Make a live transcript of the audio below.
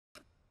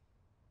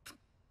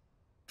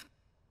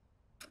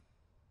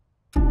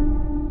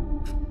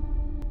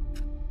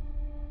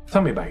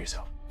Tell me about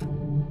yourself.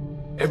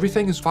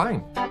 Everything is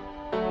fine.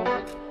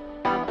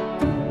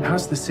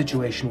 How's the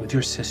situation with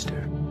your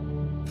sister?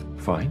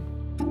 Fine.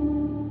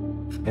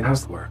 And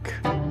how's the work?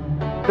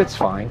 It's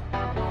fine.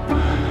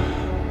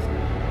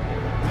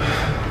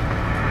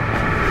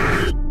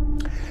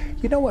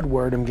 You know what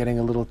word I'm getting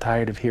a little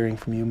tired of hearing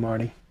from you,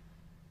 Marty?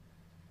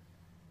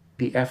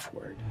 The F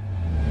word.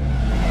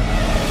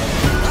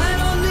 I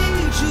don't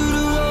need you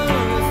to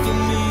worry for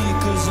me,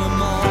 'cause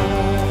I'm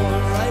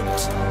all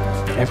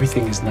right.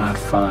 Everything is not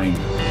fine.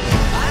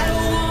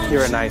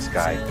 You're a nice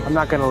guy. I'm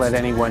not gonna let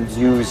anyone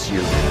use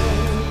you.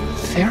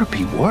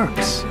 Therapy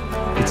works.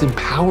 It's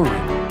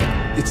empowering.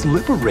 It's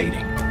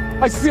liberating.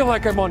 I feel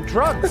like I'm on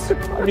drugs.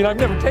 I mean, I've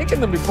never taken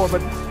them before,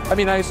 but I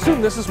mean, I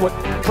assume this is what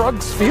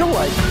drugs feel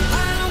like.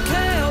 I don't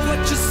care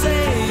what you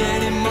say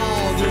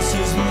anymore. This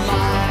is my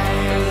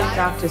life.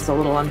 Doctor's a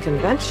little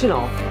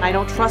unconventional. I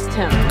don't trust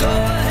him. Go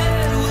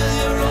ahead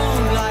with your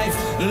own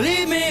life.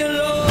 Leave me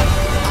alone.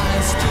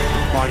 I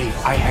still Marty,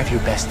 I have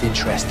your best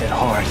interest at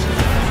heart.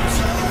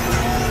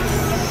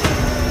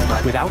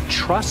 Without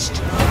trust,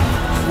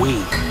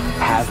 we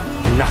have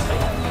nothing.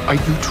 I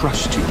do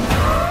trust you.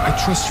 I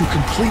trust you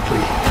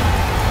completely.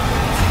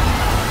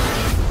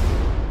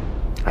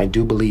 I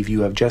do believe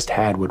you have just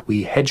had what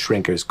we head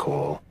shrinkers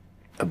call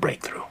a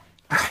breakthrough.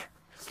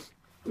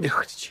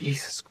 Oh,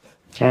 Jesus.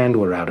 And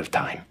we're out of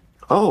time.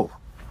 Oh.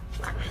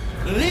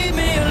 leave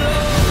me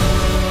alone.